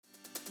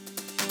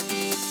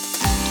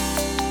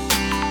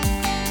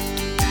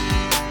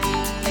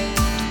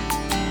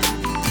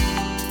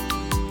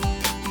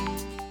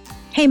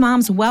Hey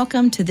moms,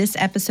 welcome to this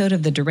episode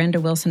of the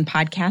Dorinda Wilson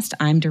podcast.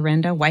 I'm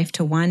Dorinda, wife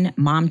to 1,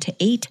 mom to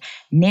 8,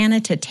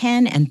 nana to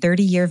 10, and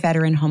 30-year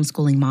veteran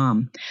homeschooling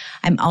mom.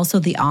 I'm also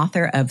the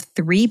author of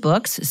 3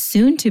 books,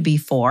 soon to be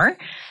 4,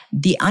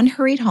 The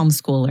Unhurried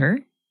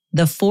Homeschooler,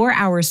 The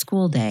 4-Hour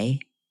School Day,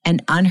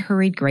 and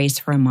Unhurried Grace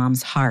for a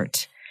Mom's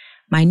Heart.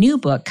 My new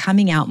book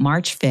coming out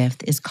March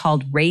 5th is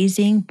called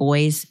Raising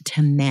Boys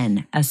to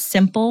Men, a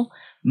simple,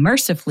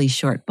 mercifully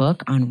short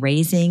book on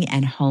raising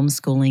and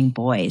homeschooling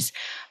boys.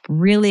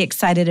 Really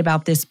excited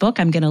about this book.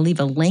 I'm going to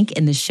leave a link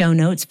in the show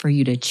notes for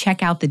you to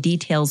check out the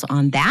details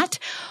on that.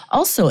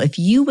 Also, if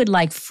you would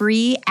like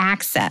free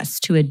access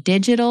to a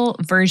digital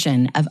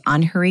version of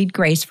Unhurried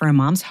Grace for a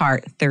Mom's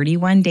Heart,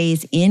 31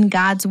 Days in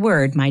God's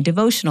Word, my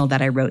devotional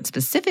that I wrote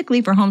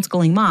specifically for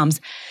homeschooling moms,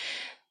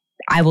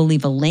 I will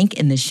leave a link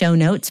in the show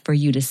notes for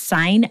you to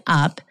sign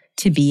up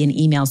to be an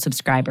email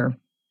subscriber.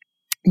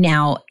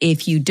 Now,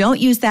 if you don't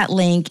use that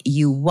link,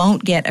 you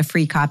won't get a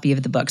free copy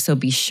of the book. So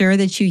be sure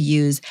that you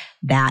use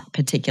that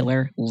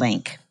particular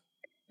link.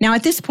 Now,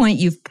 at this point,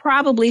 you've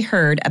probably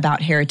heard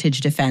about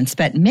Heritage Defense,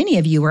 but many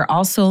of you are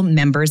also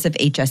members of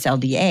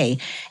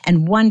HSLDA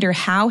and wonder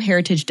how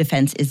Heritage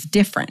Defense is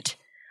different.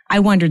 I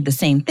wondered the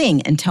same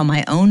thing until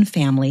my own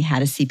family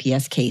had a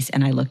CPS case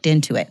and I looked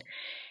into it.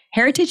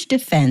 Heritage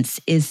Defense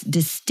is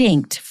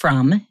distinct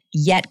from,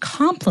 yet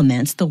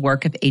complements the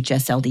work of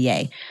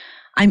HSLDA.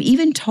 I'm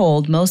even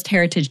told most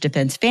Heritage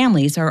Defense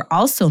families are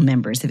also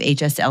members of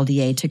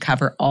HSLDA to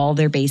cover all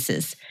their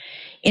bases.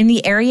 In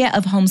the area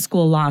of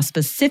homeschool law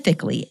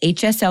specifically,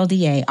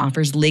 HSLDA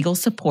offers legal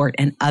support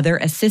and other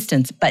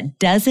assistance, but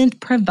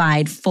doesn't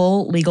provide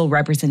full legal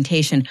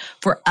representation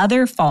for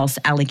other false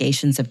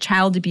allegations of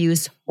child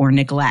abuse or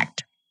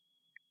neglect.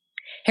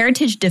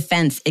 Heritage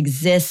Defense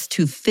exists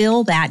to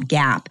fill that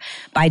gap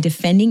by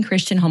defending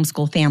Christian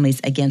homeschool families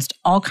against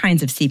all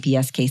kinds of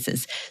CPS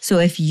cases. So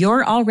if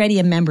you're already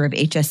a member of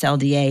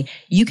HSLDA,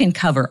 you can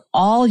cover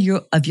all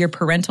of your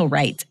parental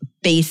rights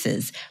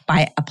bases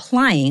by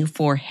applying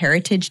for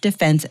Heritage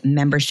Defense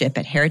membership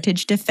at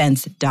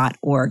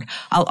heritagedefense.org.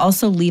 I'll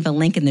also leave a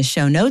link in the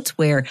show notes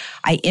where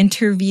I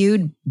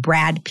interviewed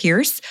Brad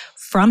Pierce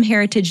from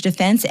Heritage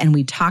Defense, and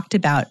we talked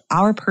about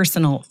our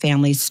personal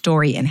family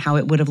story and how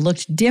it would have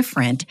looked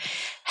different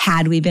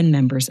had we been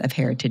members of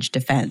Heritage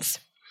Defense.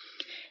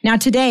 Now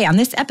today, on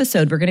this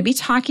episode, we're going to be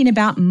talking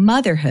about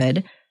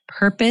motherhood,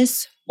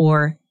 purpose,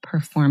 or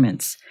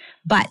performance.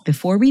 But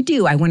before we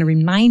do, I want to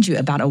remind you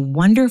about a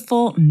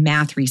wonderful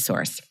math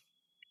resource.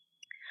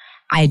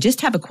 I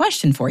just have a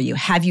question for you.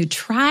 Have you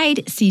tried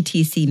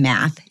CTC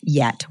Math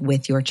yet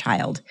with your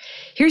child?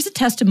 Here's a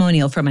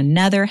testimonial from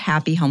another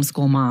happy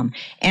homeschool mom.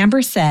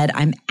 Amber said,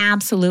 I'm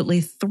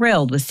absolutely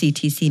thrilled with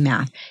CTC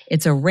Math.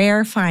 It's a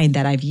rare find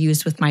that I've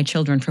used with my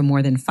children for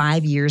more than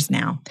 5 years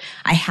now.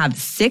 I have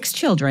 6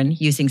 children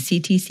using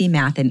CTC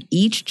Math, and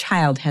each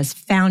child has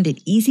found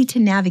it easy to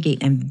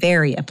navigate and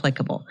very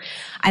applicable.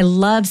 I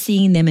love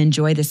seeing them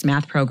enjoy this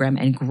math program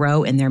and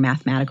grow in their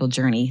mathematical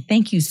journey.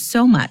 Thank you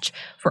so much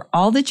for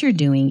all that you're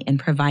doing in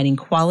providing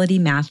quality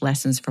math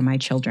lessons for my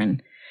children.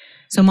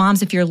 So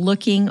moms, if you're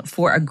looking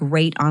for a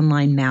great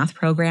online math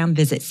program,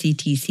 visit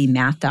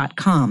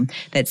ctcmath.com.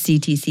 That's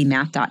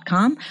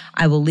ctcmath.com.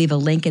 I will leave a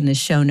link in the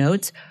show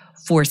notes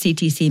for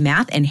CTC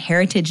Math and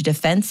Heritage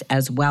Defense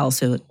as well.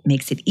 So it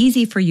makes it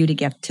easy for you to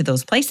get to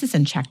those places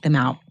and check them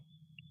out.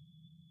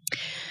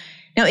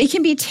 Now, it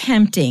can be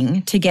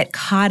tempting to get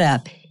caught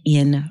up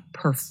in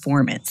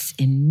performance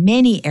in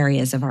many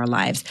areas of our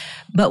lives.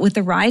 But with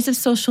the rise of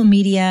social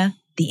media,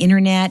 the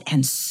internet,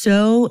 and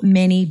so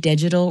many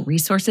digital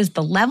resources,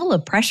 the level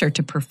of pressure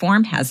to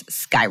perform has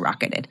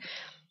skyrocketed.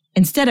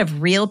 Instead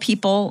of real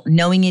people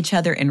knowing each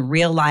other in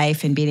real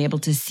life and being able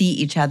to see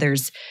each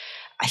other's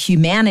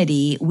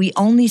humanity, we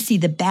only see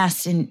the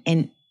best,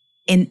 and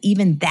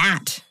even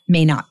that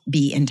may not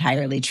be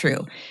entirely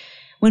true.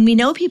 When we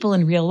know people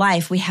in real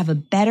life, we have a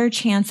better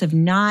chance of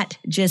not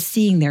just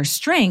seeing their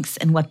strengths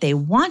and what they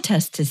want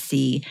us to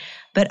see,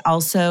 but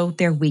also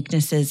their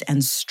weaknesses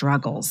and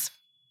struggles.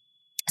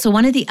 So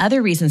one of the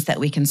other reasons that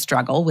we can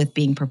struggle with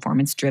being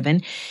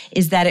performance-driven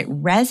is that it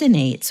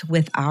resonates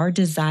with our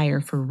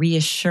desire for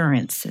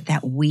reassurance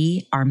that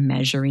we are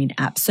measuring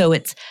up. So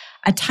it's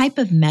a type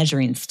of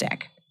measuring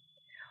stick.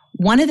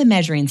 One of the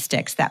measuring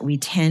sticks that we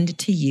tend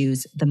to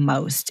use the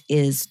most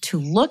is to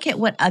look at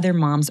what other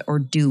moms are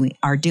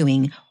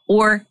doing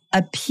or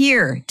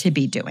appear to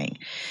be doing.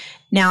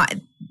 Now,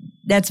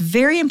 that's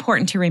very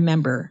important to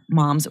remember,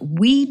 moms.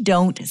 We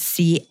don't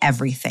see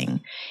everything.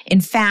 In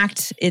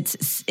fact,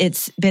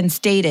 it's been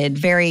stated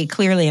very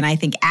clearly and I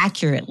think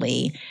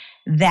accurately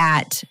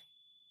that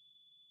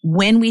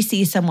when we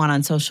see someone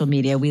on social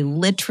media, we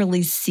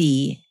literally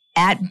see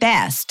at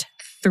best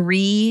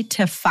 3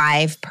 to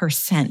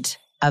 5%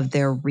 of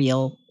their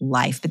real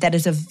life. But that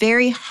is a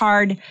very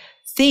hard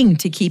thing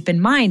to keep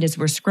in mind as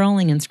we're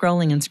scrolling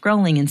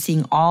and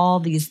seeing all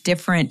these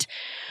different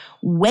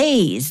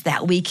ways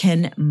that we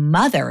can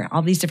mother,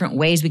 all these different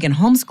ways we can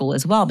homeschool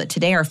as well. But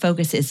today our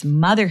focus is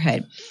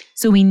motherhood.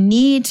 So we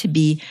need to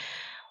be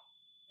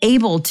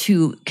able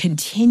to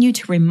continue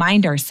to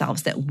remind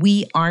ourselves that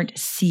we aren't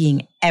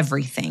seeing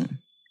everything.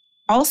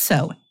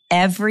 Also,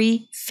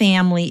 every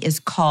family is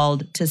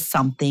called to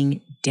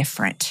something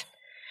different.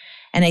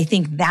 And I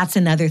think that's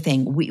another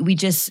thing. We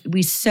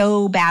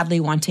so badly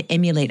want to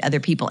emulate other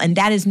people. And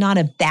that is not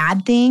a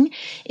bad thing.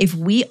 If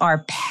we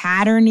are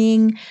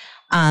patterning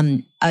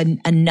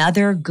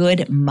another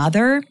good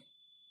mother,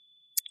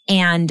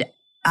 and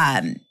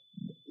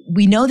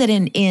we know that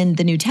in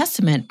the New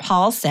Testament,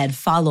 Paul said,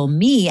 follow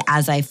me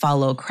as I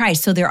follow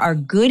Christ. So there are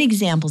good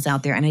examples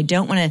out there, and I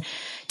don't want to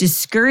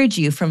discourage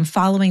you from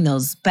following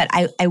those. But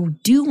I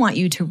do want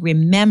you to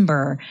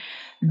remember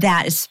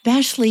that,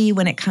 especially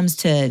when it comes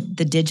to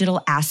the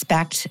digital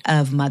aspect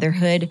of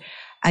motherhood,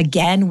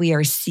 again, we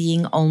are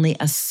seeing only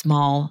a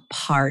small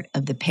part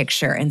of the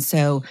picture. And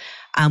so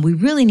we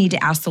really need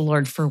to ask the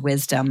Lord for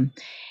wisdom.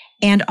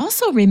 And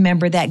also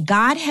remember that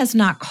God has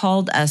not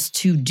called us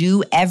to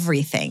do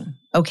everything,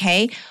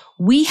 okay?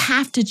 We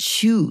have to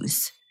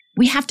choose.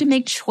 We have to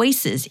make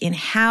choices in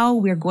how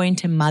we're going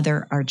to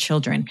mother our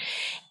children.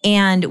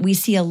 And we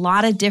see a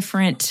lot of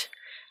different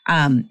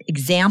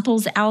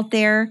examples out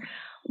there.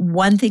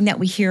 One thing that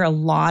we hear a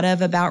lot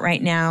of about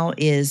right now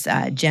is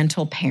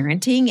gentle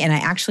parenting. And I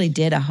actually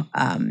did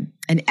an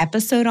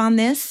episode on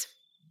this.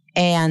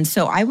 And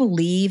so I will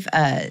leave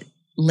a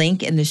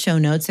link in the show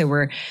notes.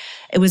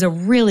 It was a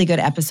really good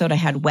episode. I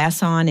had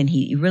Wes on, and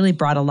he really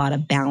brought a lot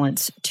of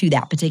balance to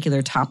that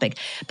particular topic.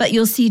 But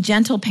you'll see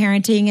gentle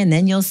parenting, and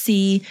then you'll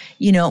see,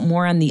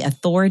 more on the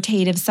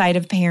authoritative side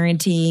of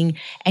parenting.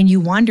 And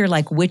you wonder,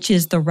 which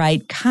is the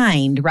right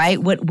kind,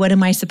 right? What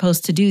am I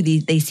supposed to do?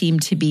 They seem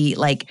to be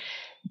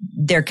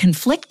they're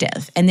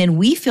conflictive. And then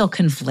we feel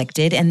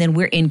conflicted, and then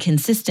we're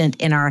inconsistent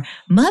in our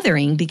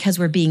mothering because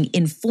we're being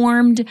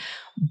informed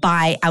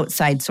by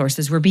outside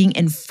sources. We're being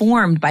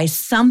informed by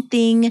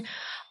something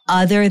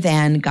other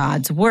than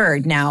God's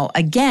word. Now,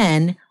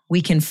 again,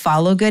 we can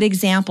follow good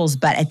examples,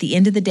 but at the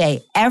end of the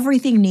day,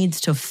 everything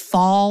needs to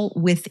fall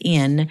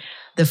within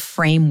the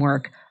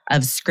framework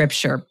of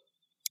Scripture.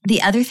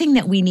 The other thing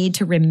that we need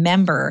to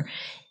remember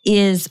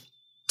is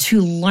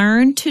to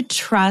learn to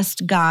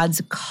trust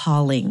God's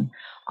calling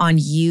on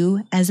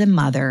you as a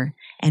mother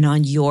and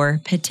on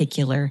your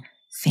particular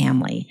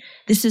family.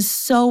 This is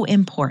so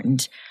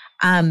important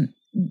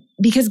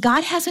because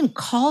God hasn't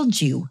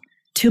called you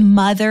to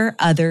mother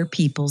other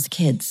people's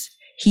kids.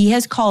 He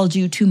has called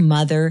you to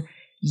mother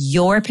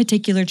your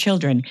particular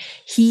children.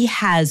 He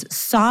has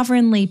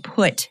sovereignly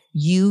put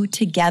you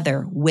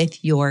together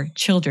with your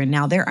children.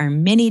 Now, there are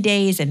many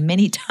days and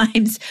many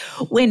times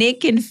when it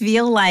can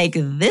feel like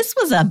this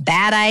was a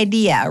bad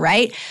idea,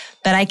 right?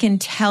 But I can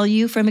tell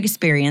you from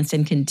experience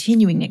and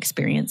continuing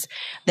experience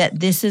that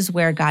this is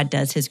where God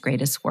does his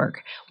greatest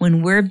work.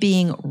 When we're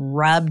being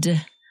rubbed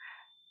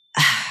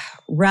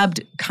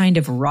kind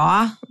of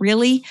raw,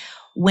 really,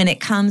 when it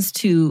comes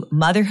to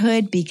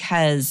motherhood,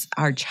 because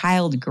our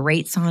child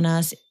grates on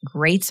us,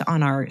 grates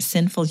on our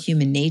sinful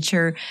human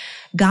nature,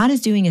 God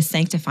is doing a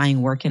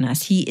sanctifying work in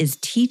us. He is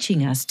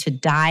teaching us to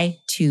die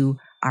to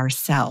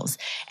ourselves.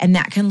 And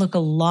that can look a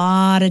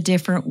lot of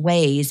different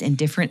ways in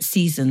different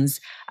seasons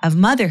of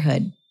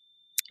motherhood.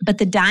 But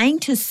the dying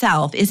to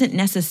self isn't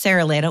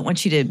necessarily, I don't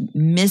want you to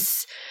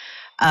mishear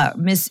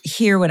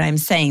what I'm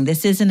saying.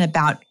 This isn't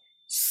about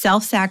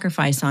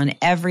self-sacrifice on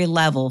every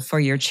level for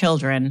your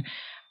children,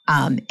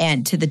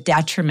 and to the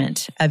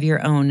detriment of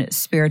your own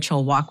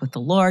spiritual walk with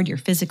the Lord, your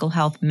physical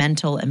health,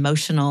 mental,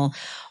 emotional,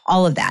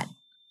 all of that.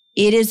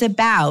 It is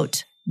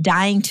about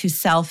dying to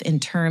self in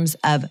terms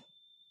of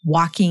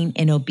walking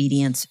in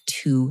obedience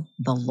to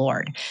the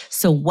Lord.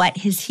 So what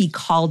has he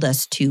called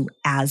us to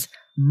as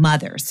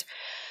mothers?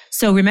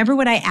 So remember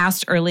what I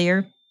asked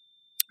earlier?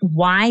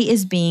 Why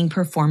is being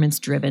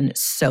performance-driven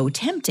so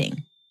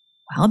tempting?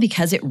 Well,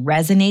 because it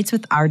resonates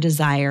with our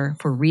desire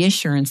for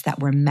reassurance that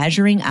we're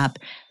measuring up,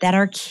 that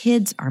our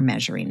kids are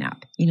measuring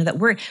up, that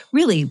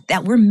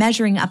we're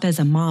measuring up as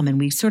a mom. And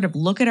we sort of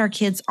look at our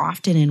kids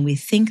often and we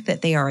think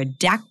that they are a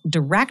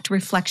direct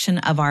reflection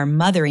of our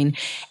mothering.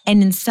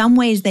 And in some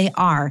ways they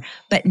are,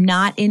 but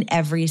not in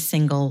every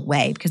single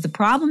way. Because the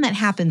problem that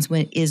happens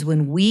is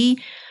when we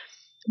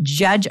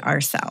judge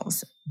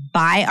ourselves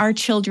by our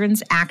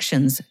children's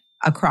actions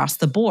across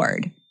the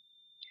board,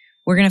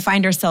 we're going to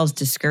find ourselves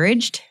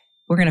discouraged.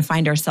 We're going to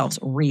find ourselves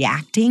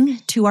reacting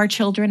to our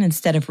children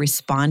instead of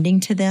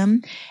responding to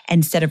them,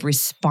 instead of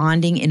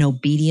responding in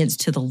obedience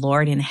to the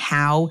Lord and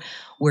how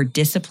we're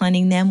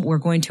disciplining them. We're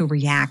going to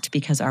react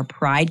because our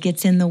pride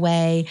gets in the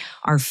way,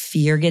 our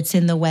fear gets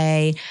in the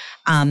way.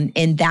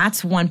 And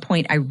that's one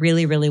point I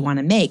really, really want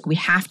to make. We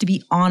have to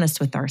be honest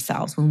with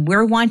ourselves. When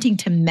we're wanting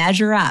to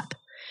measure up,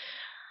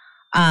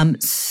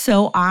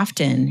 so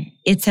often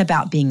it's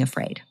about being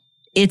afraid.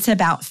 It's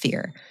about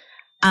fear.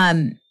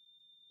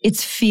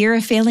 It's fear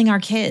of failing our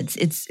kids.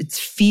 It's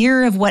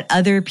fear of what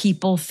other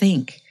people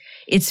think.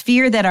 It's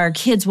fear that our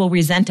kids will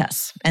resent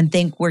us and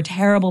think we're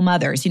terrible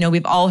mothers.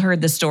 We've all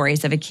heard the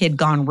stories of a kid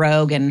gone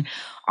rogue, and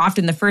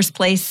often the first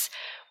place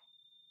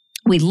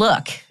we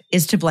look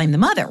is to blame the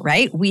mother,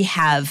 right? We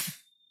have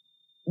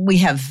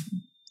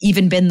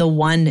even been the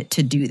one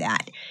to do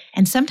that.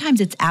 And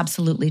sometimes it's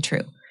absolutely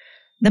true.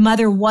 The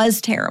mother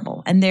was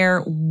terrible, and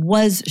there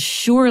was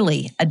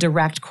surely a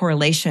direct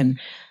correlation.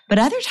 But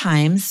other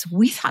times,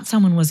 we thought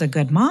someone was a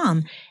good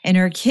mom, and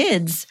her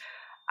kids,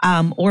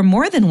 or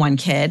more than one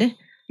kid,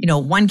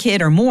 one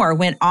kid or more,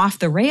 went off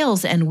the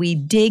rails, and we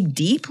dig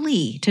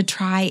deeply to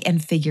try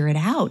and figure it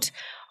out,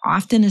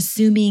 often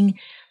assuming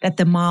that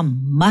the mom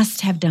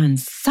must have done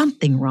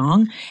something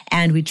wrong,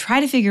 and we try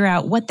to figure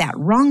out what that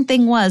wrong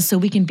thing was so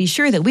we can be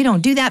sure that we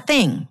don't do that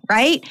thing,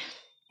 right?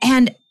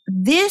 And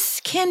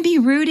this can be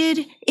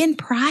rooted in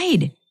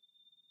pride,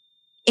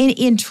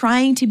 in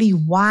trying to be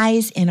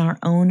wise in our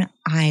own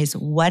eyes.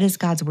 What does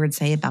God's word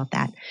say about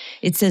that?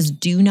 It says,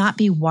 do not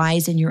be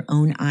wise in your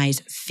own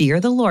eyes. Fear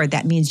the Lord.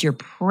 That means you're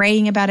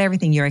praying about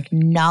everything. You're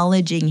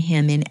acknowledging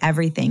him in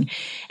everything.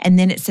 And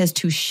then it says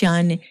to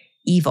shun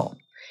evil.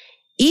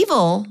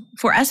 Evil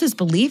for us as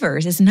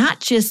believers is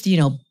not just,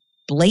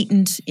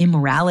 blatant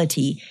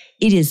immorality.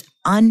 It is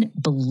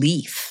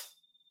unbelief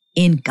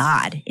in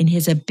God, in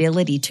his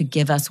ability to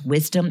give us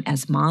wisdom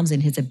as moms,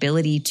 in his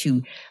ability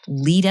to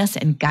lead us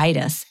and guide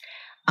us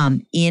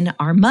in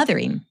our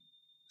mothering.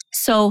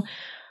 So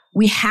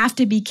we have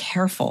to be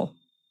careful,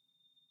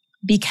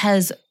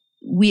 because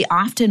we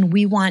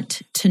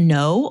want to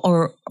know,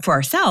 or for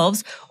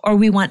ourselves, or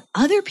we want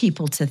other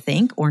people to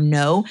think or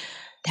know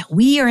that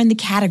we are in the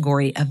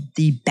category of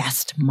the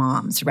best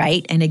moms,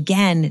 right? And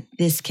again,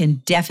 this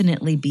can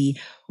definitely be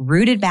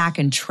rooted back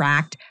and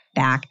tracked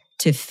back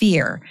to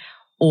fear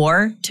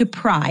or to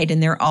pride,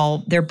 and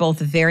they're both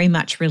very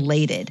much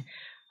related.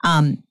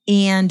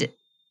 And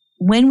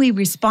when we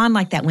respond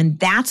like that, when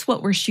that's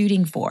what we're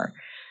shooting for,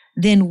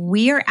 then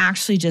we are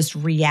actually just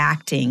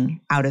reacting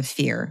out of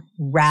fear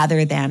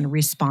rather than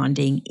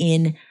responding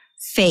in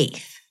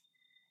faith.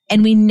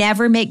 And we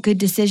never make good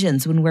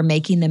decisions when we're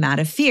making them out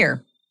of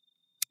fear.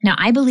 Now,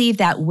 I believe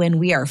that when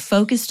we are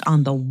focused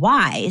on the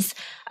whys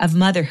of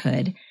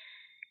motherhood,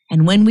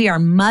 and when we are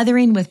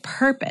mothering with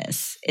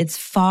purpose, it's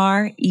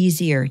far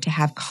easier to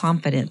have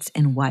confidence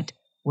in what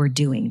we're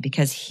doing,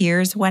 because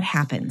here's what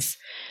happens.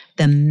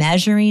 The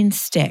measuring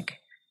stick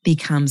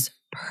becomes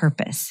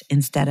purpose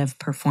instead of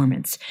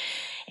performance.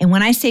 And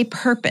when I say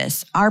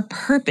purpose, our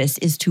purpose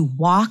is to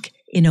walk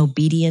in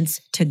obedience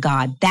to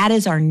God. That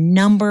is our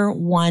number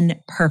one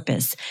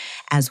purpose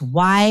as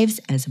wives,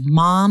 as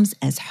moms,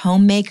 as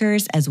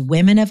homemakers, as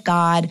women of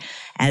God,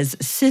 as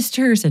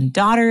sisters and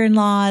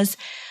daughter-in-laws,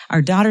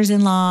 our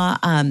daughters-in-law,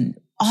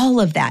 all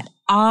of that.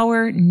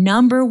 Our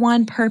number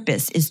one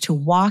purpose is to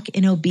walk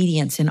in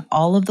obedience in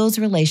all of those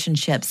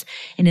relationships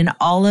and in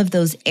all of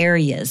those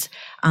areas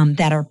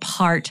that are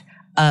part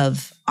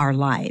of our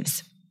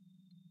lives.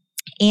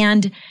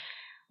 And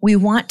we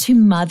want to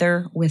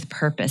mother with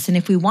purpose. And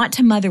if we want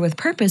to mother with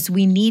purpose,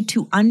 we need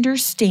to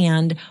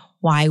understand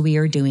why we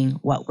are doing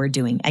what we're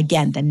doing.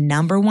 Again, the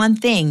number one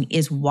thing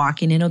is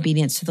walking in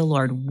obedience to the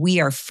Lord.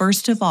 We are,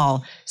 first of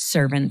all,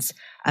 servants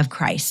of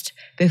Christ.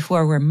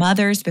 Before we're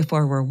mothers,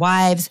 before we're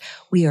wives,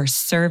 we are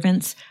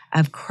servants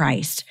of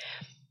Christ.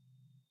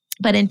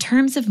 But in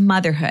terms of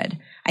motherhood,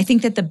 I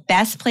think that the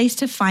best place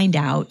to find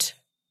out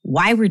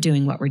why we're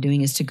doing what we're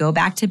doing is to go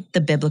back to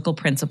the biblical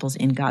principles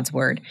in God's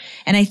word.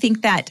 And I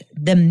think that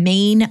the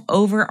main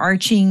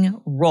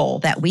overarching role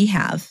that we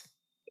have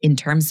in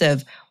terms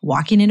of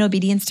walking in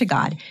obedience to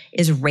God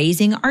is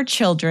raising our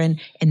children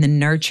in the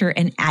nurture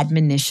and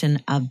admonition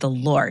of the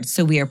Lord.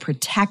 So we are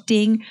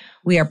protecting,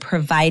 we are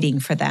providing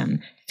for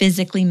them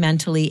physically,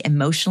 mentally,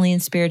 emotionally,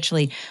 and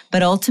spiritually.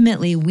 But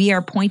ultimately, we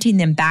are pointing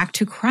them back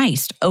to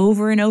Christ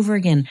over and over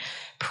again,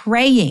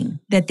 praying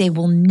that they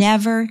will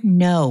never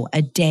know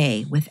a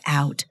day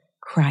without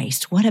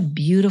Christ. What a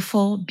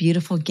beautiful,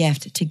 beautiful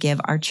gift to give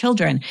our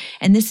children.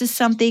 And this is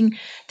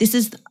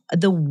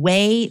the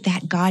way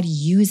that God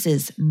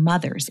uses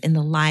mothers in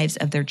the lives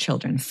of their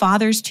children.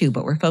 Fathers too,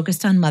 but we're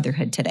focused on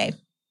motherhood today.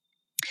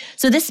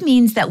 So this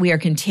means that we are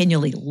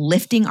continually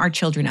lifting our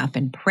children up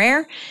in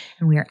prayer,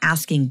 and we are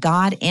asking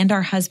God and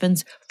our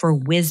husbands for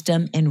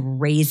wisdom in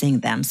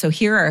raising them. So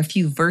here are a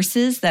few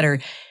verses that are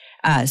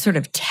sort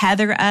of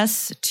tether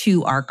us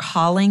to our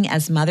calling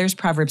as mothers.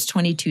 Proverbs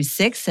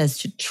 22:6 says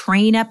to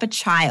train up a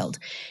child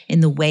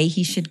in the way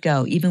he should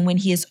go. Even when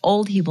he is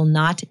old, he will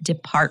not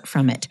depart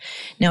from it.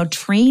 Now,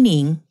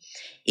 training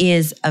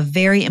is a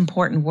very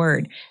important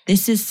word.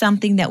 This is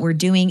something that we're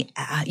doing.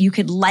 You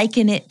could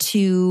liken it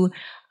to,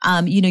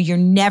 you're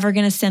never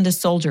going to send a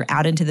soldier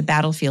out into the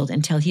battlefield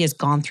until he has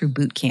gone through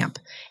boot camp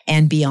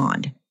and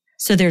beyond.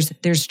 So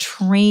there's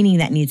training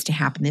that needs to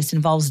happen. This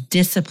involves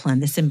discipline.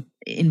 This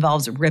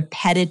involves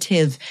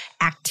repetitive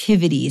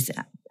activities,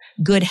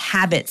 good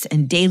habits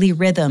and daily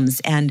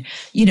rhythms, and,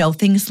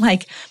 things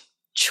like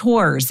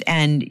chores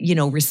and,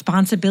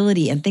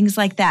 responsibility and things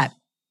like that.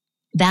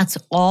 That's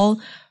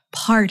all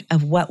part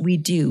of what we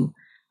do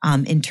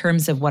in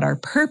terms of what our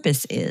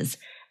purpose is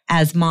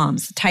as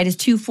moms. Titus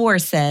 2:4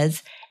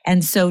 says,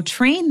 and so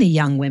train the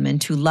young women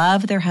to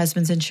love their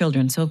husbands and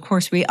children. So of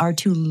course we are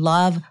to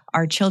love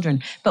our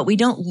children, but we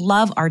don't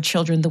love our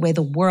children the way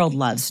the world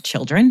loves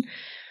children.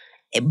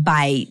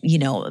 by,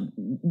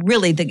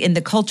 really in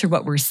the culture,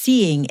 what we're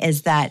seeing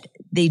is that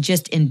they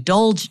just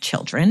indulge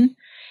children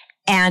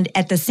and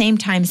at the same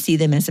time see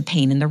them as a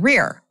pain in the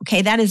rear.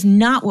 Okay, that is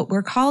not what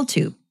we're called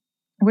to.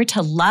 We're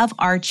to love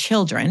our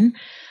children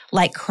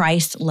like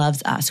Christ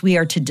loves us. We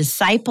are to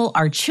disciple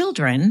our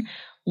children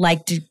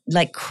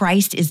like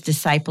Christ is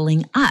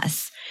discipling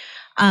us.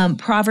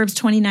 Proverbs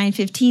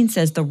 29:15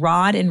 says, "The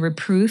rod and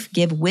reproof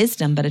give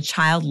wisdom, but a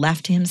child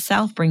left to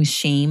himself brings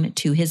shame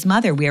to his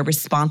mother." We are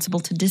responsible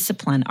to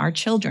discipline our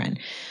children.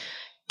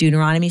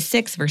 Deuteronomy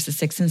 6, verses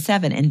 6 and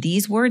 7. "And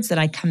these words that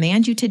I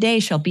command you today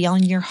shall be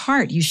on your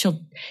heart. You shall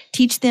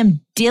teach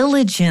them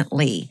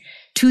diligently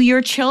to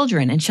your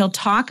children and shall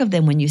talk of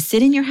them when you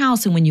sit in your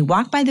house and when you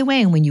walk by the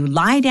way and when you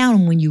lie down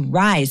and when you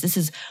rise." This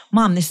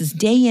is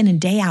day in and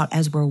day out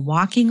as we're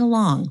walking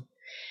along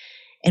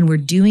and we're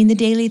doing the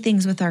daily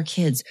things with our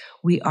kids.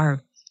 We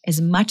are, as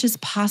much as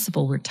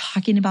possible, we're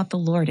talking about the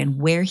Lord and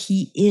where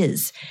he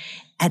is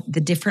at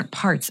the different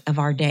parts of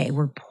our day.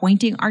 We're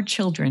pointing our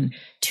children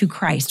to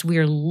Christ. We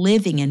are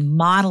living and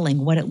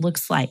modeling what it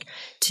looks like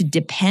to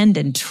depend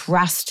and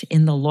trust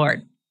in the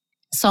Lord.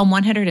 Psalm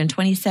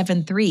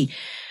 127:3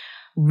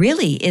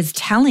 really is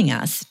telling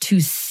us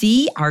to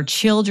see our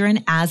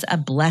children as a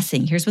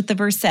blessing. Here's what the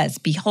verse says: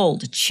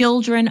 "Behold,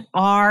 children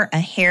are a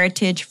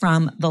heritage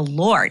from the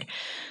Lord,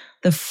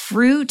 the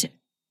fruit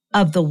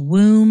of the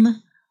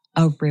womb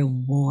a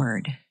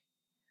reward."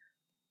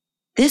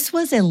 This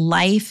was a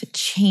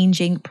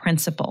life-changing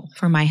principle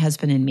for my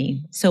husband and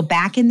me. So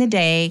back in the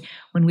day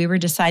when we were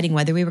deciding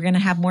whether we were going to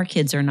have more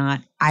kids or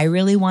not, I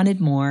really wanted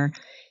more.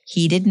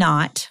 He did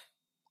not,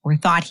 or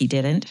thought he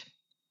didn't.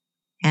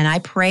 And I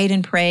prayed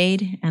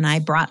and I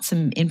brought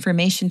some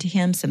information to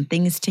him, some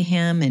things to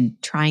him, and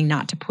trying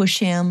not to push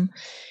him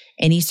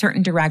any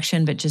certain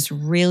direction, but just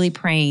really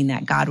praying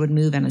that God would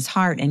move in his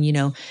heart. And,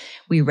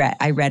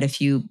 I read a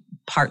few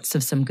parts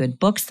of some good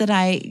books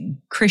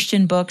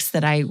Christian books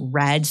that I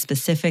read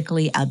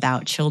specifically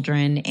about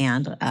children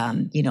and,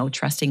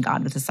 trusting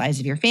God with the size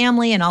of your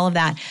family and all of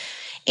that.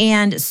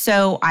 And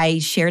so I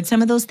shared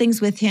some of those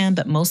things with him,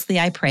 but mostly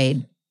I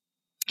prayed.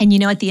 And,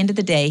 at the end of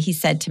the day, he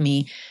said to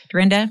me,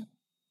 "Dorinda,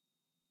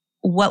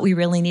 what I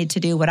really need to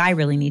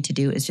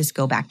do is just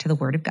go back to the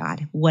Word of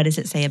God. What does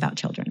it say about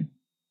children?"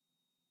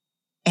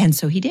 And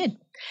so he did.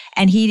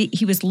 And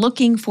he was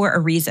looking for a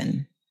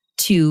reason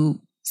to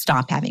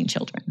stop having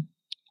children.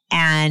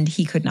 And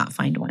he could not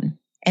find one.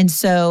 And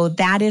so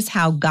that is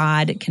how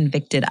God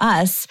convicted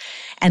us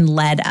and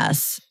led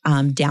us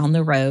down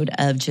the road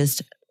of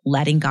just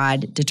letting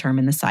God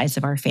determine the size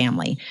of our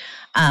family.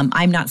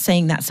 I'm not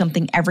saying that's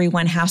something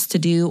everyone has to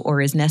do or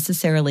is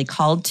necessarily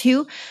called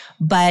to,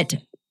 but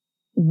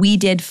we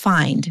did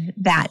find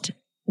that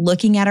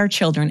looking at our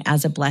children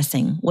as a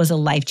blessing was a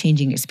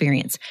life-changing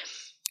experience.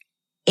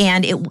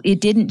 And it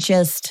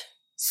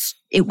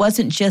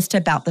wasn't just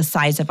about the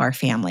size of our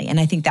family. And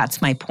I think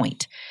that's my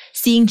point.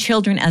 Seeing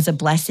children as a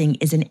blessing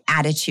is an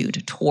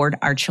attitude toward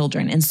our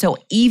children. And so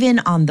even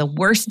on the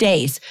worst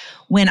days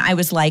when I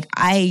was like,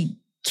 I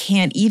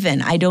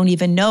don't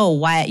even know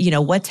why,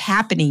 what's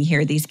happening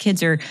here. These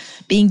kids are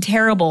being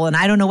terrible and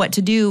I don't know what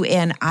to do.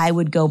 And I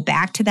would go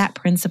back to that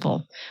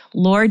principle.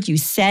 Lord, you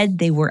said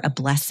they were a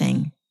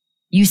blessing.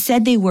 You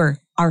said they were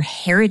our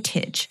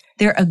heritage.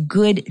 They're a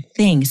good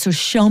thing. So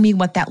show me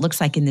what that looks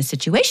like in this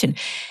situation.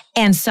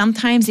 And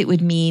sometimes it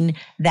would mean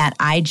that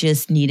I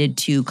just needed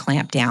to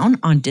clamp down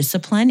on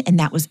discipline. And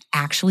that was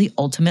actually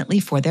ultimately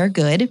for their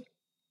good.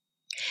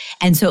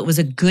 And so it was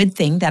a good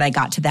thing that I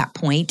got to that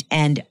point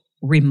and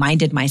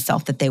reminded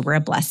myself that they were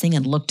a blessing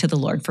and looked to the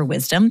Lord for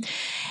wisdom.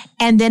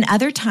 And then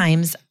other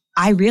times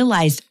I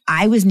realized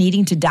I was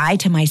needing to die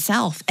to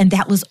myself. And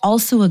that was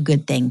also a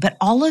good thing. But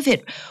all of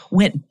it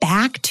went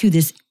back to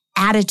this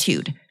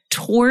attitude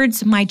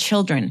towards my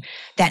children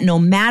that no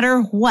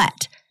matter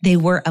what, they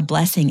were a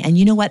blessing. And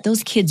you know what?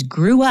 Those kids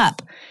grew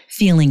up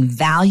feeling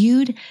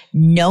valued,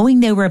 knowing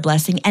they were a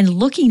blessing, and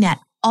looking at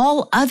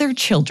all other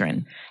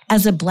children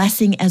as a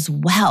blessing as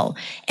well.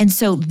 And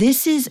so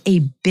this is a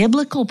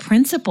biblical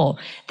principle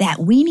that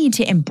we need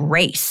to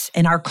embrace.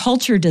 And our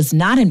culture does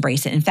not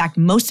embrace it. In fact,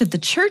 most of the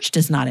church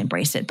does not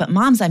embrace it. But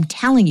moms, I'm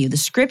telling you, the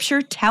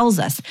scripture tells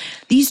us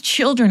these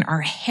children are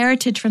a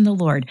heritage from the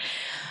Lord.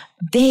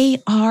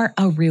 They are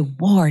a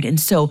reward. And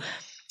so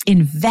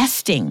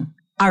investing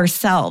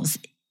ourselves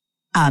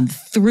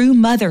through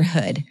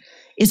motherhood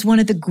is one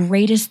of the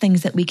greatest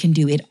things that we can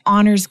do. It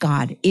honors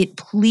God. It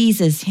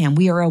pleases him.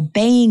 We are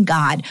obeying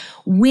God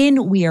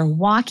when we are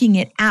walking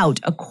it out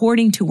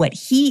according to what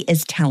he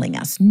is telling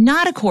us,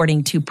 not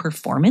according to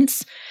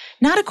performance,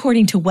 not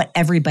according to what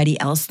everybody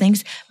else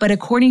thinks, but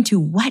according to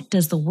what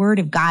does the Word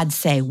of God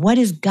say? What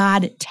is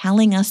God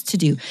telling us to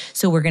do?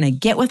 So we're going to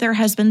get with our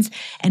husbands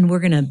and we're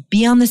going to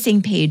be on the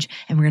same page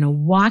and we're going to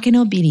walk in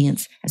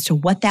obedience as to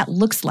what that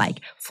looks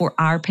like for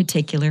our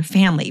particular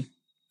family.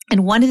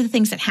 And one of the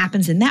things that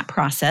happens in that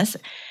process,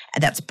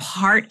 that's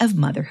part of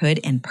motherhood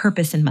and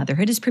purpose in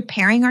motherhood, is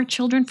preparing our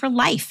children for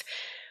life.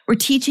 We're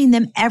teaching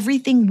them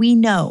everything we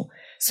know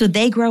So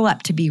they grow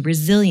up to be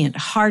resilient,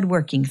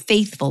 hardworking,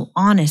 faithful,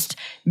 honest,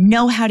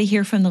 know how to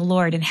hear from the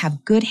Lord, and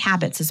have good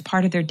habits as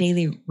part of their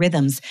daily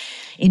rhythms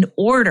in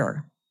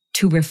order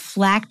to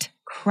reflect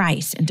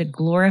Christ and to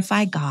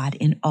glorify God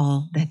in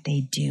all that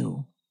they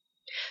do.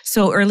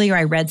 So earlier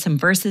I read some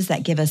verses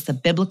that give us the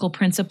biblical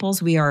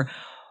principles we are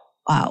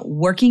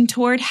working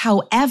toward.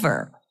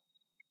 However,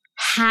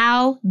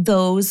 how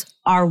those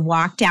are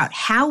walked out,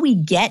 how we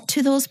get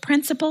to those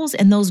principles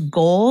and those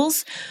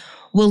goals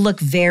will look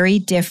very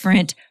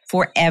different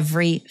for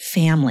every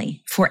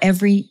family, for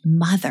every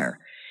mother.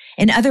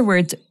 In other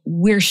words,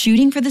 we're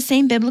shooting for the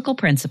same biblical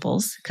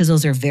principles because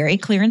those are very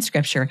clear in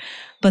Scripture,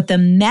 but the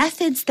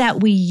methods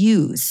that we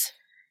use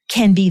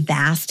can be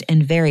vast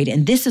and varied.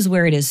 And this is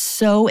where it is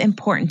so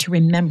important to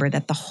remember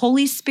that the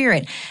Holy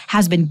Spirit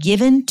has been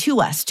given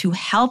to us to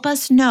help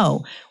us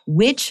know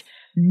which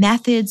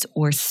methods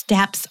or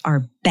steps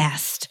are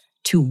best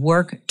to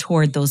work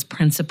toward those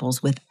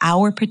principles with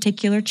our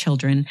particular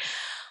children,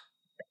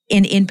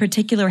 and in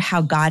particular,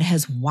 how God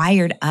has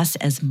wired us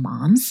as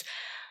moms,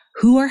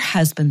 who our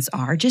husbands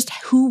are, just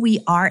who we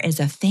are as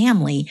a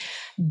family.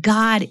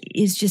 God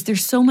is just,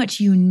 there's so much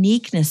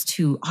uniqueness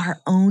to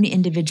our own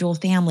individual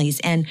families.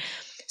 And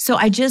so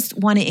I just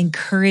want to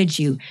encourage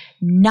you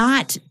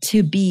not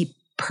to be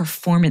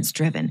performance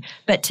driven,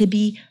 but to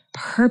be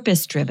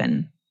purpose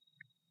driven.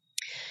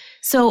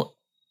 So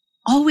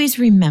always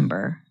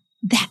remember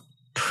that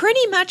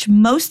pretty much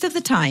most of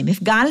the time,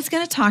 if God is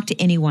going to talk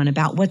to anyone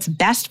about what's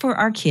best for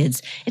our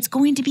kids, it's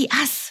going to be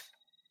us.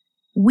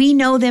 We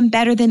know them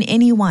better than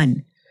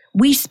anyone.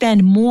 We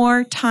spend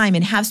more time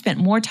and have spent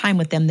more time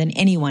with them than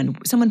anyone.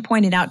 Someone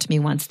pointed out to me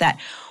once that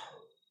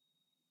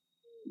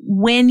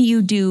when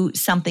you do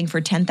something for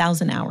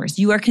 10,000 hours,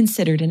 you are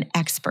considered an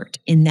expert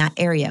in that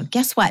area.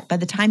 Guess what? By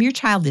the time your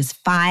child is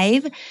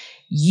 5,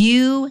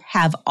 you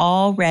have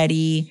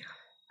already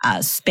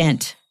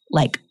spent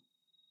like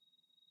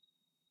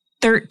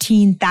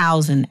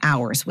 13,000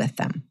 hours with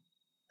them.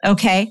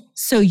 Okay?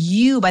 So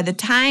you, by the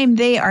time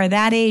they are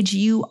that age,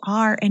 you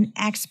are an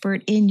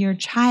expert in your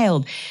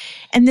child.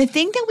 And the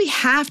thing that we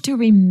have to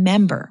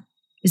remember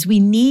is we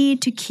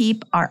need to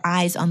keep our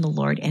eyes on the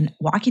Lord and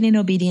walking in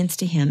obedience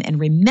to Him and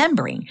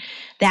remembering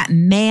that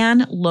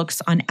man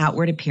looks on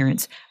outward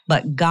appearance,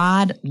 but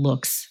God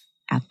looks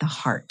at the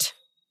heart.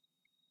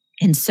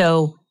 And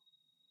so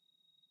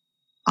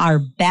our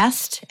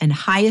best and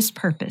highest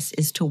purpose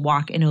is to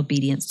walk in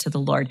obedience to the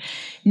Lord.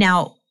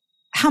 Now,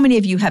 how many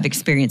of you have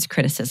experienced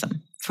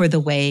criticism for the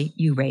way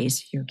you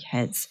raise your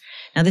kids?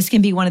 Now, this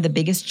can be one of the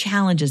biggest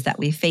challenges that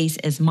we face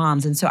as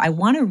moms. And so I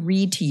want to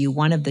read to you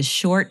one of the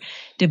short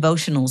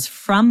devotionals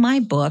from my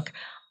book,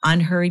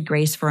 Unhurried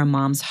Grace for a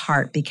Mom's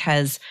Heart,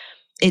 because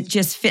it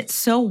just fits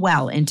so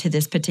well into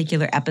this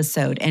particular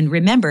episode. And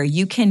remember,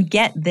 you can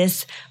get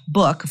this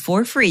book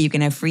for free. You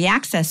can have free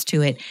access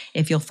to it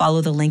if you'll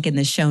follow the link in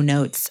the show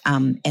notes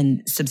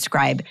and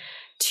subscribe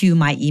to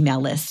my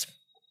email list.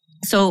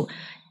 So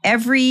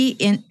every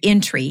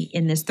entry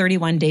in this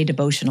 31-day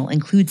devotional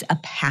includes a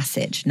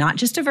passage, not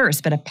just a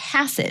verse, but a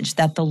passage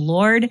that the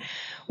Lord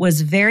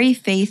was very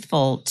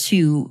faithful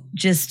to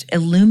just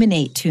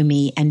illuminate to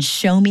me and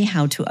show me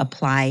how to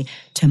apply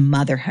to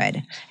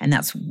motherhood. And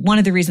that's one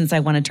of the reasons I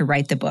wanted to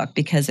write the book,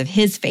 because of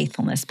His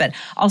faithfulness. But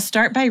I'll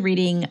start by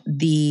reading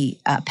the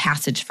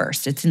passage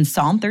first. It's in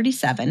Psalm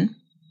 37,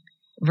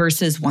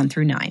 verses 1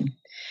 through 9.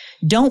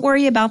 Don't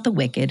worry about the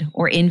wicked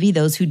or envy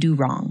those who do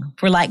wrong,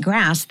 for like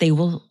grass, they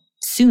will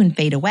soon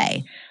fade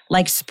away.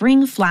 Like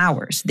spring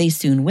flowers, they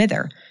soon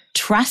wither.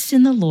 Trust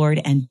in the Lord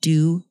and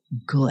do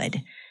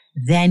good.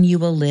 Then you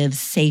will live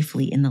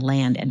safely in the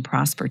land and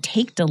prosper.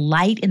 Take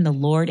delight in the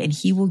Lord, and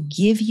He will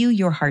give you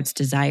your heart's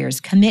desires.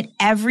 Commit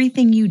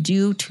everything you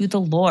do to the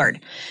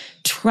Lord.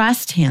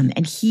 Trust Him,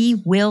 and He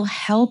will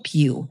help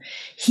you.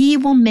 He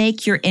will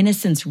make your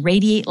innocence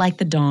radiate like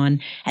the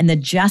dawn, and the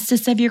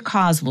justice of your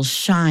cause will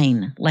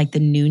shine like the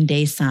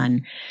noonday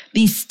sun.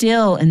 Be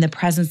still in the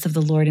presence of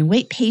the Lord and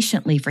wait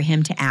patiently for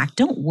Him to act.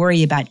 Don't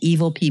worry about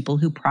evil people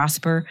who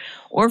prosper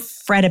or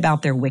fret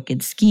about their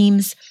wicked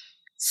schemes.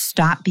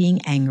 Stop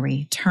being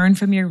angry. Turn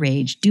from your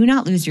rage. Do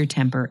not lose your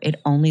temper. It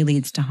only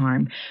leads to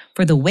harm.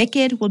 For the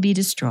wicked will be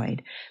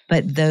destroyed,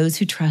 but those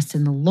who trust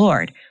in the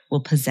Lord will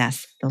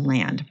possess the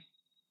land.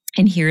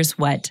 And here's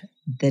what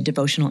the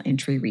devotional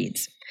entry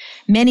reads.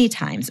 Many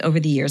times over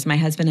the years, my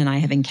husband and I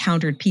have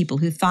encountered people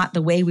who thought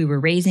the way we were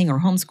raising or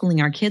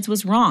homeschooling our kids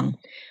was wrong,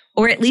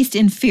 or at least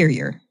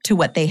inferior to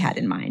what they had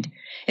in mind.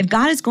 If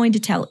God is going to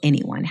tell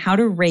anyone how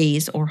to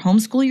raise or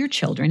homeschool your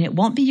children, it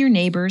won't be your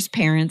neighbors,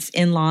 parents,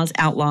 in-laws,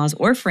 outlaws,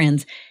 or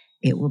friends.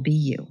 It will be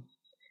you.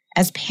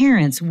 As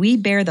parents, we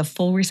bear the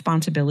full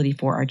responsibility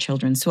for our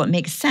children, so it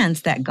makes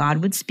sense that God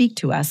would speak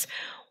to us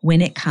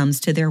when it comes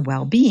to their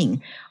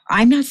well-being.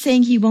 I'm not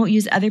saying He won't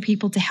use other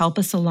people to help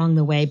us along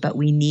the way, but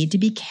we need to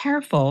be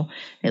careful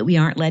that we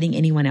aren't letting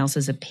anyone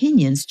else's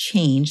opinions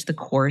change the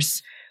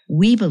course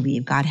we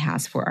believe God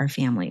has for our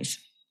families.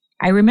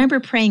 I remember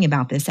praying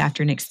about this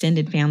after an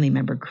extended family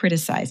member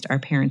criticized our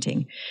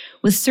parenting.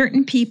 With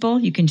certain people,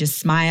 you can just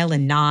smile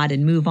and nod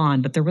and move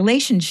on, but the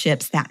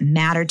relationships that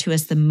matter to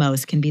us the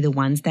most can be the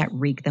ones that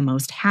wreak the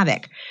most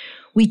havoc.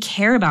 We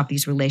care about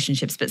these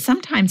relationships, but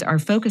sometimes our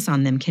focus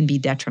on them can be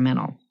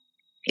detrimental.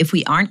 If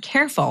we aren't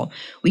careful,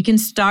 we can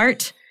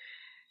start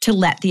to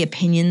let the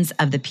opinions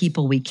of the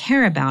people we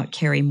care about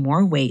carry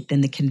more weight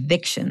than the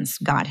convictions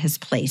God has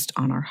placed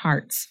on our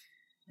hearts.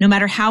 No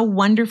matter how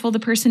wonderful the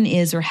person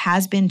is or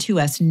has been to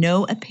us,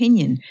 no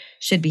opinion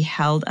should be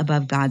held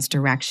above God's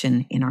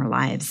direction in our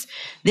lives.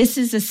 This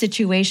is a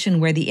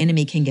situation where the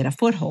enemy can get a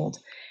foothold.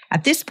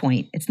 At this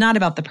point, it's not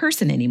about the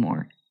person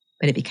anymore,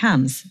 but it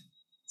becomes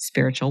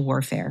spiritual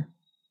warfare.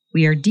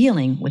 We are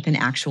dealing with an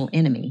actual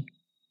enemy.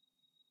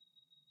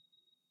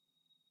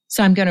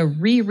 So I'm going to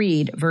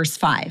reread verse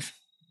 5.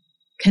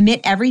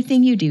 Commit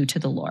everything you do to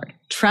the Lord.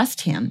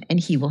 Trust him, and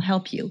he will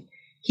help you.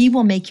 He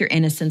will make your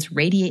innocence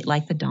radiate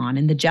like the dawn,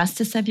 and the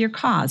justice of your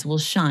cause will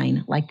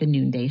shine like the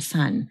noonday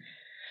sun.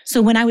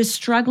 So when I was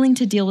struggling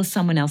to deal with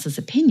someone else's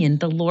opinion,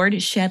 the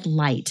Lord shed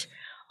light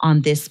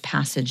on this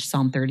passage,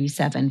 Psalm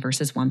 37,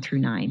 verses 1 through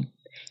 9.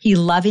 He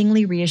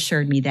lovingly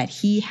reassured me that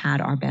he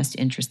had our best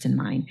interest in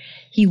mind.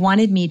 He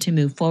wanted me to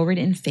move forward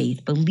in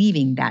faith,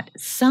 believing that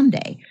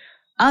someday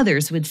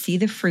others would see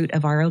the fruit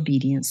of our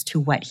obedience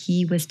to what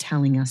he was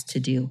telling us to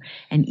do.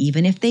 And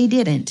even if they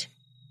didn't,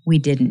 we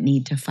didn't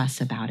need to fuss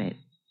about it.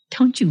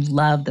 Don't you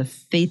love the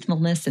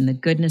faithfulness and the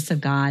goodness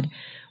of God?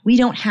 We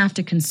don't have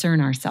to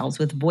concern ourselves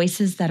with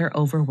voices that are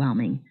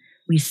overwhelming.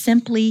 We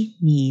simply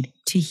need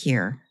to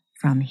hear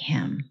from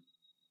him.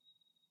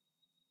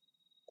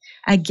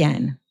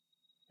 Again,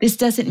 this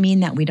doesn't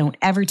mean that we don't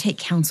ever take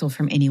counsel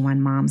from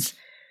anyone, moms.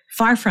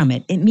 Far from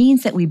it. It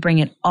means that we bring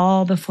it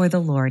all before the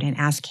Lord and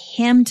ask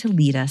him to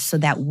lead us so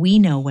that we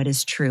know what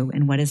is true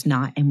and what is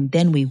not, and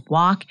then we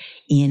walk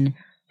in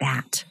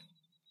that.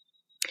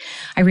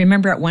 I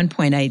remember at one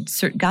point I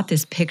got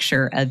this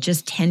picture of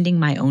just tending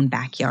my own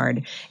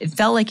backyard. It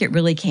felt like it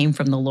really came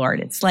from the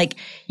Lord. It's like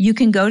you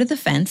can go to the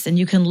fence and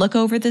you can look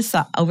over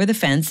the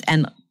fence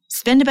and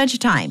spend a bunch of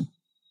time,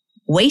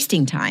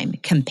 wasting time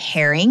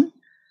comparing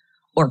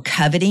or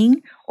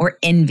coveting or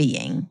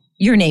envying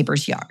your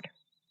neighbor's yard.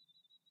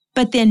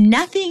 But then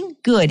nothing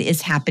good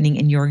is happening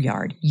in your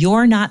yard.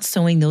 You're not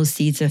sowing those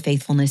seeds of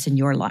faithfulness in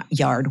your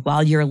yard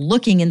while you're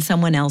looking in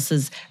someone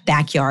else's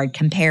backyard,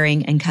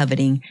 comparing and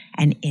coveting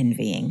and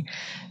envying.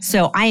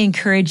 So I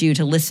encourage you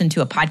to listen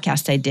to a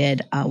podcast I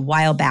did a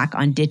while back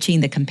on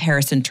ditching the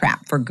comparison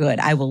trap for good.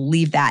 I will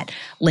leave that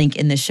link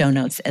in the show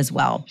notes as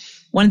well.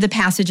 One of the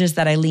passages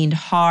that I leaned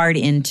hard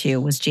into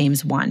was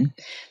James 1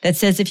 that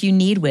says, if you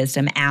need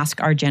wisdom,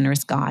 ask our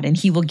generous God and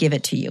he will give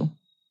it to you.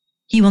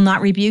 He will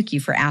not rebuke you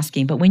for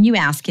asking, but when you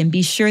ask him,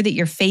 be sure that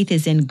your faith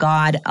is in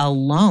God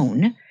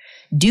alone.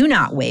 Do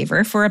not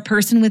waver, for a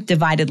person with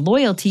divided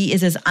loyalty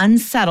is as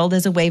unsettled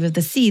as a wave of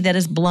the sea that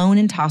is blown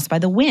and tossed by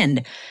the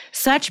wind.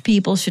 Such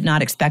people should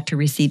not expect to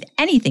receive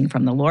anything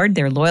from the Lord.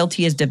 Their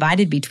loyalty is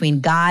divided between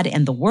God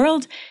and the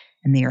world,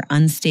 and they are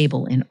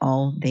unstable in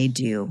all they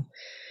do.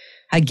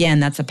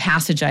 Again, that's a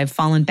passage I've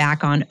fallen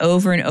back on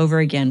over and over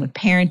again with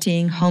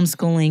parenting,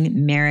 homeschooling,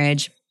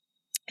 marriage.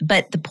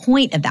 But the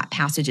point of that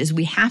passage is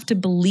we have to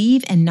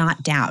believe and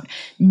not doubt,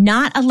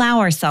 not allow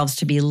ourselves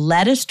to be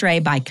led astray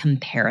by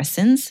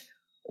comparisons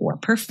or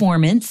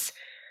performance,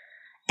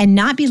 and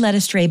not be led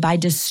astray by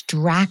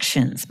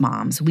distractions,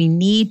 moms. We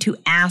need to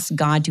ask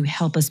God to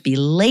help us be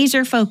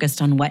laser focused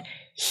on what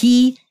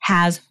he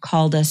has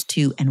called us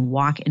to and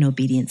walk in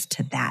obedience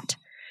to that.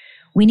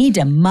 We need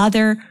to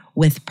mother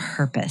with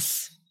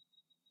purpose.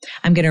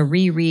 I'm going to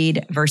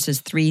reread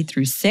verses 3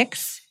 through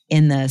 6.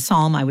 In the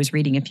psalm I was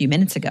reading a few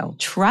minutes ago.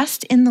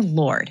 Trust in the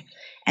Lord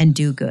and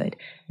do good.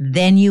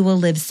 Then you will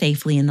live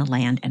safely in the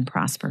land and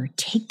prosper.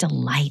 Take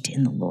delight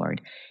in the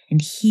Lord,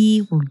 and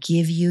he will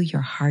give you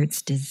your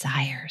heart's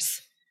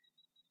desires.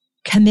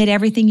 Commit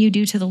everything you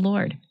do to the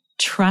Lord.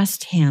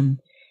 Trust him,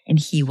 and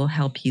he will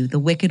help you. The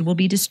wicked will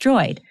be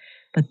destroyed,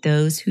 but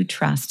those who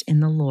trust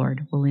in the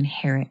Lord will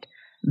inherit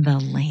the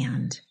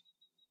land.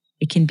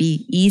 It can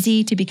be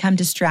easy to become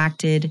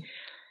distracted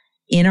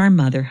in our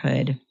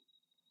motherhood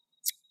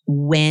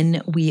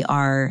when we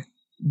are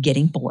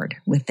getting bored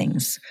with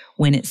things,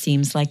 when it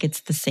seems like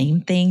it's the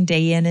same thing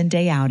day in and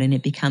day out and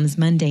it becomes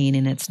mundane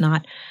and it's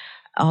not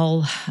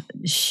all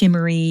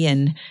shimmery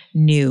and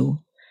new.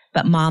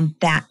 But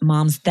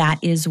moms, that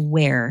is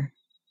where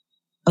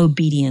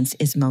obedience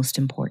is most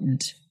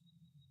important.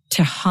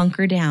 To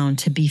hunker down,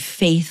 to be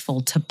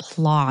faithful, to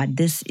plod.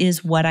 This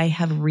is what I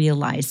have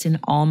realized in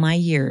all my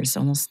years,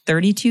 almost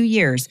 32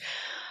 years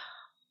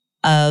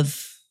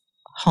of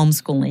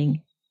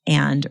homeschooling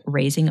and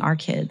raising our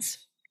kids,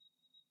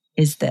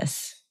 is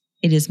this.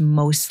 It is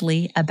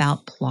mostly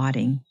about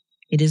plodding.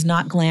 It is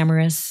not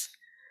glamorous.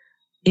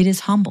 It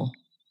is humble,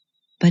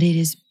 but it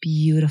is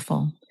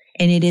beautiful.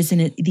 And it is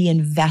the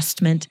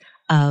investment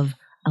of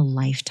a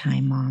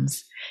lifetime,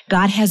 moms.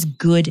 God has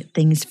good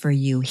things for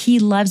you. He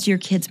loves your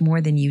kids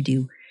more than you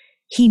do.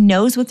 He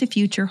knows what the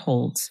future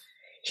holds.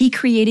 He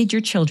created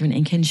your children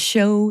and can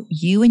show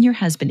you and your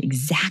husband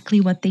exactly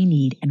what they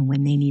need and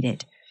when they need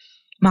it.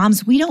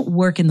 Moms, we don't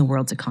work in the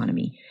world's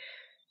economy.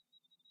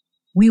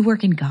 We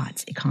work in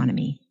God's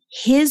economy.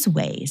 His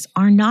ways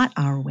are not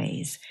our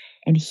ways,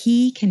 and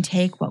He can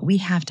take what we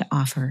have to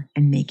offer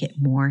and make it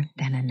more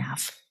than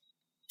enough.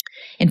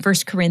 In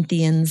 1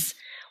 Corinthians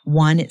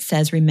 1, it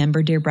says,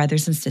 "Remember, dear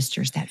brothers and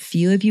sisters, that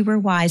few of you were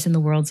wise in the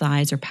world's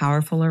eyes or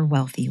powerful or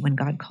wealthy when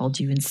God called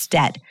you.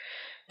 Instead,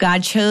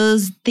 God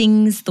chose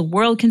things the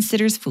world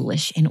considers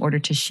foolish in order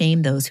to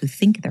shame those who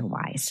think they're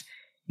wise.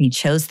 He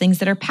chose things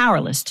that are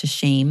powerless to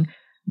shame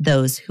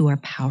those who are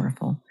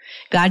powerful.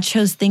 God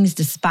chose things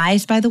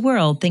despised by the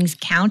world, things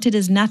counted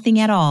as nothing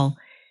at all,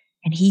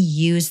 and He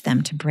used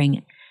them to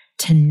bring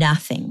to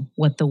nothing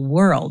what the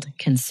world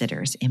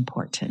considers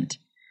important.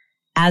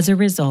 As a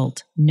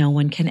result, no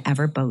one can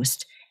ever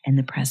boast in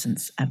the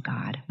presence of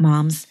God."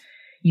 Moms,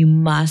 you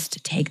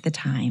must take the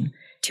time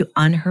to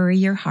unhurry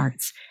your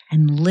hearts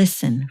and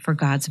listen for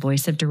God's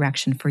voice of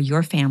direction for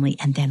your family,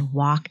 and then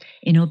walk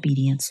in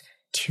obedience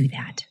to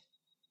that.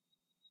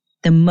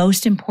 The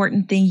most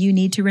important thing you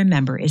need to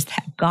remember is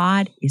that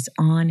God is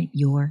on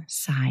your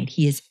side.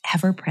 He is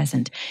ever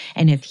present.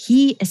 And if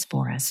He is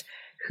for us,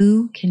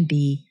 who can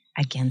be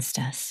against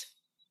us?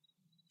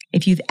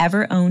 If you've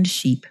ever owned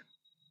sheep,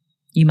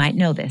 you might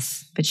know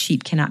this, but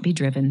sheep cannot be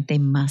driven. They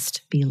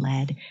must be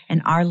led.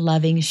 And our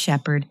loving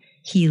shepherd,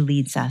 He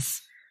leads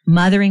us.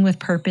 Mothering with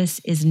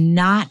purpose is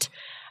not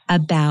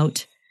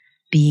about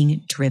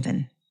being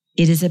driven.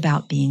 It is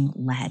about being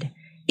led.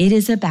 It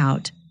is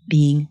about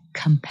being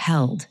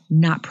compelled,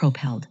 not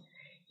propelled.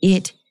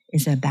 It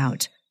is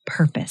about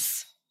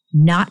purpose,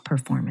 not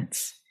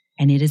performance.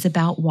 And it is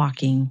about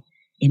walking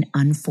in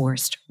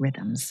unforced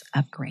rhythms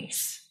of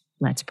grace.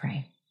 Let's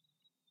pray.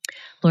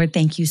 Lord,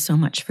 thank you so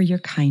much for your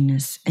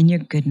kindness and your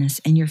goodness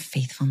and your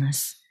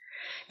faithfulness.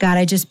 God,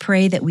 I just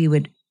pray that we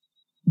would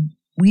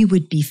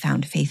be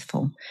found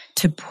faithful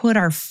to put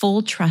our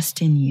full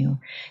trust in you.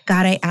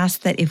 God, I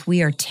ask that if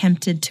we are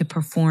tempted to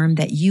perform,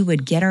 that you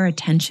would get our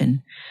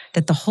attention,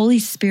 that the Holy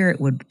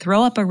Spirit would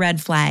throw up a red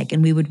flag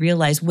and we would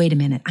realize, wait a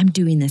minute, I'm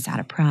doing this out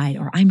of pride,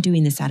 or I'm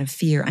doing this out of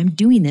fear. I'm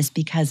doing this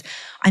because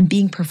I'm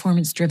being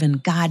performance driven.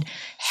 God,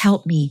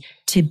 help me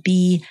to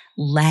be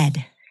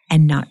led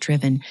and not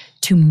driven,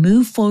 to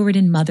move forward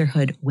in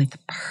motherhood with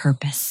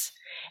purpose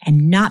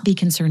and not be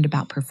concerned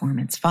about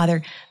performance.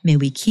 Father, may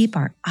we keep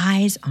our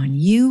eyes on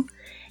you,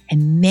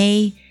 and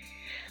may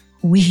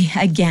we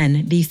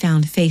again be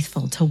found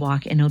faithful to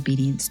walk in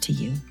obedience to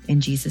you.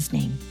 In Jesus'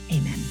 name,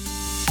 amen.